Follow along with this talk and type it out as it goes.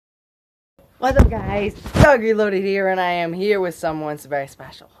What's up, guys? Doug Reloaded here, and I am here with someone very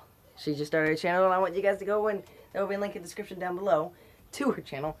special. She just started a channel, and I want you guys to go and there will be a link in the description down below to her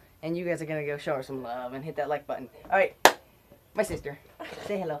channel, and you guys are gonna go show her some love and hit that like button. All right, my sister,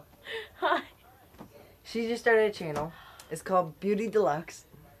 say hello. Hi. She just started a channel. It's called Beauty Deluxe,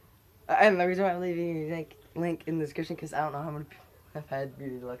 and the reason why I'm leaving you link in the description because I don't know how many people have had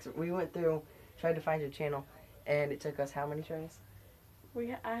Beauty Deluxe. We went through, tried to find your channel, and it took us how many tries?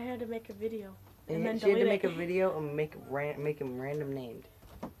 I had to make a video. And then she had to delete make it. a video and make them random named.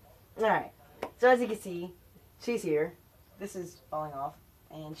 Alright, so as you can see, she's here. This is falling off,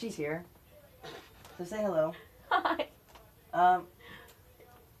 and she's here. So say hello. Hi.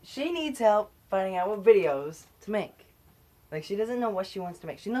 She needs help finding out what videos to make. Like, she doesn't know what she wants to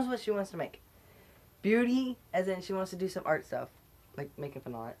make. She knows what she wants to make. Beauty, as in she wants to do some art stuff, like makeup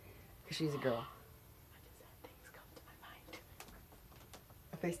and all that, because she's a girl. Things come to my mind.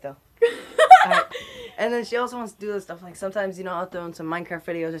 Face still. Alright. And then she also wants to do this stuff like sometimes, you know, I'll throw in some Minecraft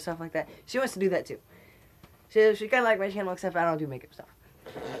videos or stuff like that. She wants to do that too. She kind of like my channel, except I don't do makeup stuff.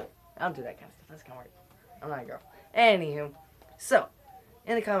 I don't do that kind of stuff. That's kind of weird. I'm not a girl. Anywho, so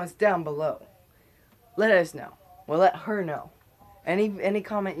in the comments down below, let us know. Well, let her know. Any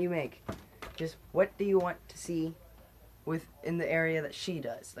comment you make, just what do you want to see in the area that she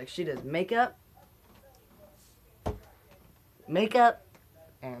does? Like she does makeup,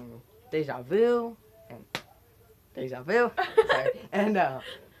 and deja vu, sorry, and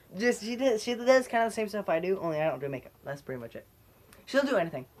just she does kind of the same stuff I do, only I don't do makeup. That's pretty much it. She'll do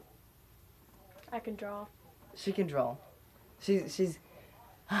anything. I can draw. She can draw. She's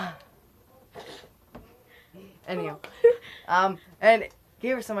anyhow, and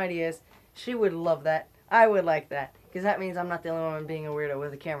give her some ideas. She would love that. I would like that, because that means I'm not the only one being a weirdo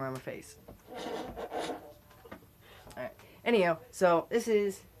with a camera on my face. Alright. Anyhow, so this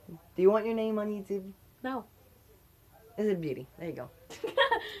is. Do you want your name on YouTube? No. This is Beauty. There you go.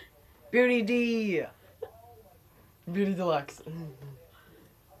 Beauty D. Beauty Deluxe.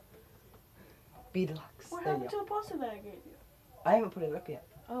 B Deluxe. What There you happened go. to the poster that I gave you? I haven't put it up yet.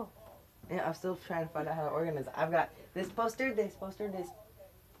 Oh. Yeah, I'm still trying to find out how to organize it. I've got this poster, this.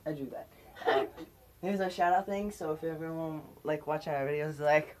 I drew that. Here's our shout out thing, so if everyone like watching our videos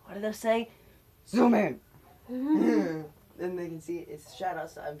like, what did they say? Zoom in! Then they can see it's shout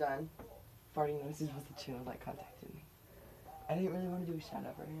outs that I've done. Farting Noises was the channel that contacted me. I didn't really want to do a shout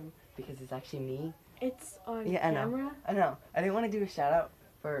out for him because it's actually me. It's on camera. I know. I didn't want to do a shout out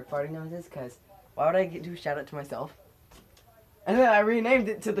for Farting Noises because why would I do a shout out to myself? And then I renamed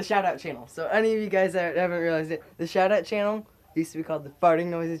it to the shout out channel. So any of you guys that haven't realized it, the shout out channel used to be called the Farting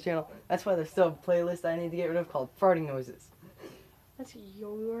Noises channel. That's why there's still a playlist I need to get rid of called Farting Noises. That's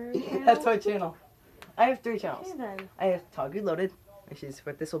your channel? That's my channel. I have 3 channels. Okay, then. I have Tog Reloaded, which is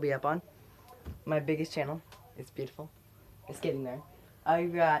what this will be up on. My biggest channel. It's beautiful. It's getting there.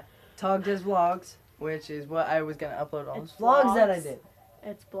 I've got Tog Does Vlogs, which is what I was going to upload all those vlogs that I did.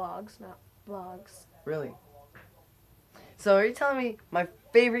 It's blogs, not vlogs. Really? So are you telling me my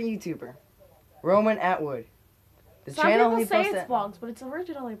favorite YouTuber, Roman Atwood, the Some channel people he say posted? it's vlogs, but it's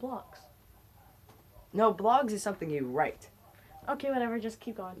originally blogs. No, blogs is something you write. Okay, whatever. Just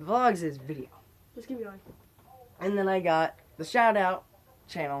keep going. Vlogs is video. Just keep going. And then I got the shout out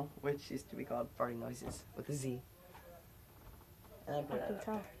channel, which used to be called Farting Noises with a Z. And I put I it can up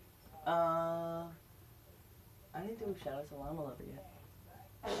tell. there. I didn't do a shout out to Llama Lover yet.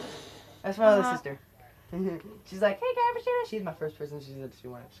 That's my other sister. She's like, hey, can I have a shout out? She's my first person. She said she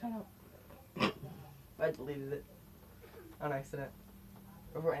wanted a shout out. I deleted it on accident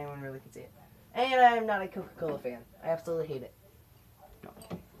before anyone really could see it. And I am not a Coca-Cola fan. I absolutely hate it. No.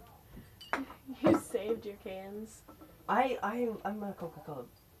 You saved your cans. I'm a Coca-Cola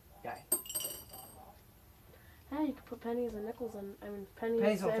guy. Hey, you can put pennies and nickels in. I mean, pennies.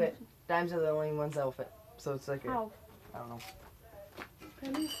 Pennies will and fit. Dimes are the only ones that will fit. So it's like How? I don't know.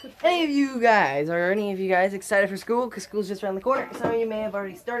 Pennies could fit. Any of you guys excited for school? Because school's just around the corner. Some of you may have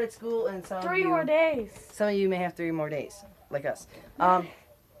already started school, and some 3 more days. Some of you may have 3 more days, like us. I'm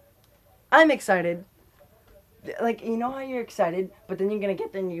excited. Like, you know how you're excited, but then you're gonna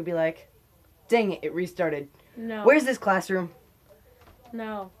get there and you'll be like, dang it, it restarted. No. Where's this classroom?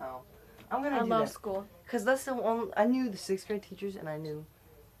 No. Oh, I'm gonna I do love that. school. Because that's the one, I knew the 6th grade teachers and I knew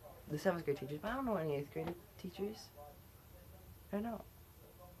the 7th grade teachers, but I don't know any 8th grade teachers. I don't.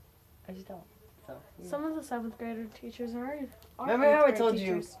 I just don't. So, yeah. Some of the 7th grader teachers are. Remember how I 8th told grade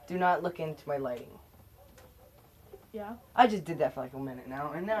you, teachers. do not look into my lighting? Yeah. I just did that for like a minute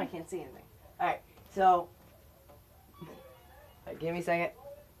now, and now I can't see anything. Alright, so, give me a second.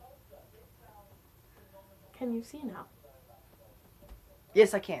 Can you see now?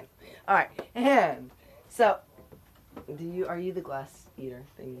 Yes, I can. All right, and so, are you the glass eater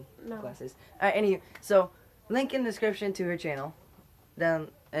thingy? No. Glasses. All right, anyway, so link in the description to her channel, down,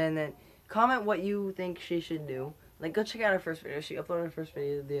 and then comment what you think she should do. Like, go check out her first video. She uploaded her first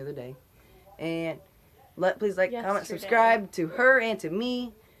video the other day, and please like, comment, Yesterday. subscribe to her and to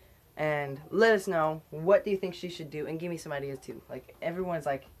me, and let us know what do you think she should do, and give me some ideas too. Like, everyone's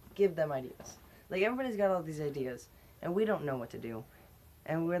like, give them ideas. Like, everybody's got all these ideas, and we don't know what to do,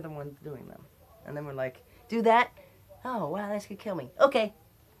 and we're the ones doing them. And then we're like, do that? Oh, wow, this could kill me. Okay.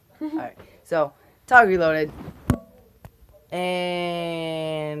 Alright, so, Talk Reloaded,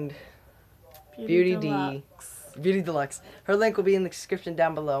 and Beauty Deluxe. Her link will be in the description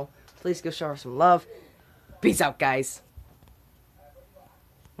down below. Please go show her some love. Peace out, guys.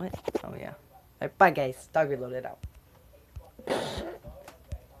 What? Oh, yeah. Alright, bye, guys. Talk Reloaded out.